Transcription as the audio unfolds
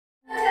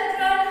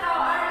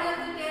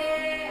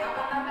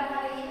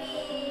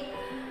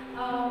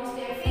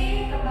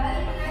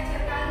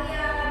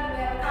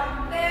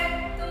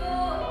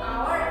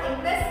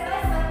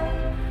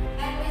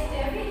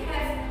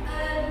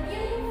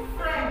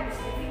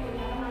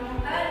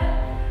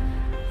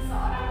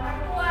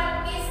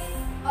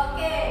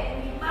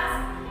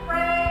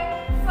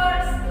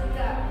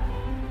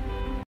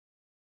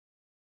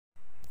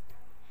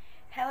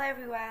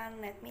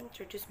everyone, let me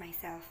introduce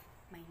myself.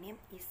 My name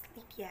is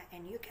Lydia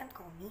and you can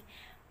call me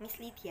Miss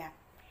Lydia.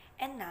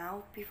 And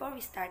now, before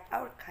we start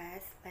our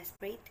class, let's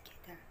pray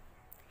together.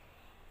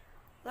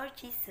 Lord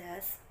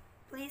Jesus,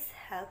 please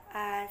help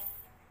us,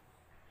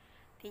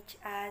 teach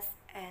us,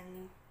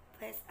 and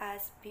bless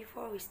us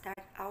before we start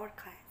our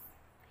class.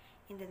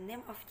 In the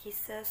name of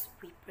Jesus,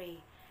 we pray.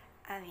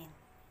 Amen.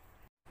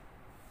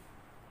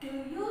 Do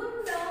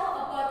you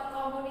know about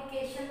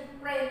communication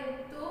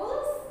print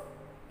tools?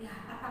 Ya,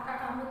 apakah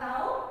kamu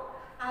tahu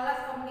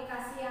alat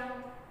komunikasi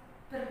yang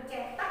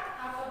bercetak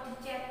atau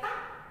dicetak?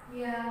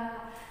 Ya,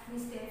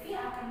 Miss Devi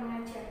akan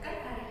mengajarkan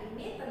hari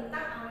ini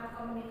tentang alat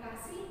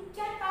komunikasi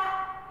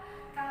cetak.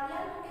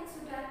 Kalian mungkin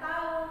sudah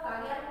tahu,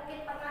 kalian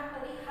mungkin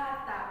pernah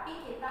melihat,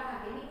 tapi kita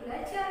hari ini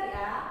belajar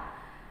ya.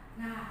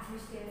 Nah,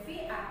 Miss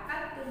Devi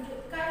akan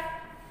tunjukkan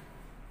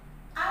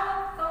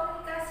alat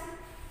komunikasi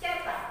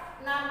cetak.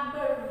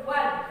 Number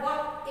 1,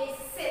 what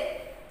is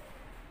it?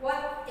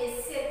 What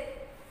is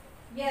it?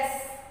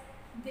 Yes,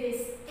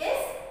 this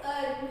is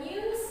a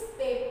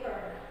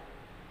newspaper.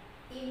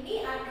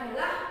 Ini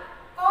adalah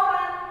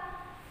koran.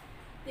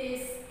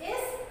 This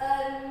is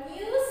a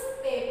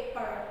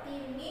newspaper.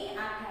 Ini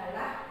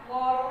adalah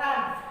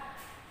koran.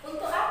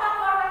 Untuk apa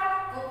koran?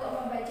 Untuk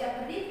membaca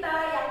berita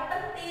yang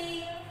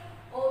penting,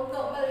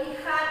 untuk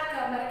melihat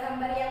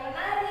gambar-gambar yang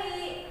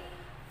menarik.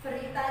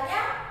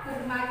 Beritanya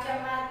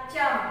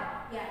bermacam-macam,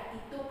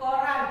 yaitu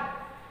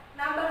koran.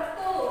 Number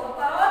 2,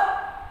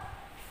 about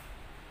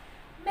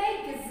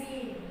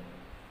magazine.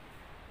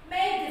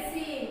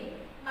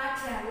 Magazine,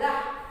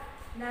 majalah.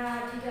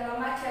 Nah, di dalam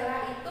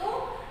majalah itu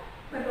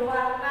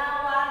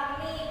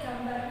berwarna-warni,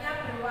 gambarnya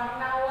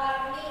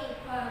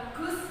berwarna-warni,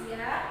 bagus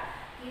ya.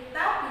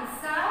 Kita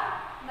bisa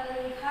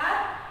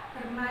melihat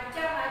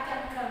bermacam-macam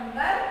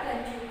gambar dan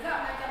juga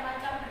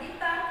macam-macam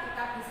berita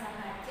kita bisa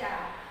baca.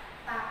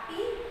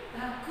 Tapi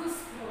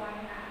bagus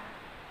berwarna.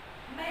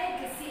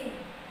 Magazine.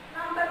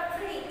 Number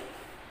 3.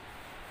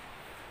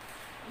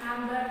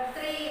 Number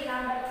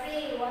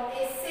 3, what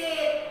is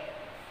it?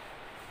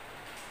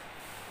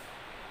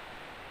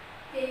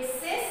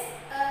 This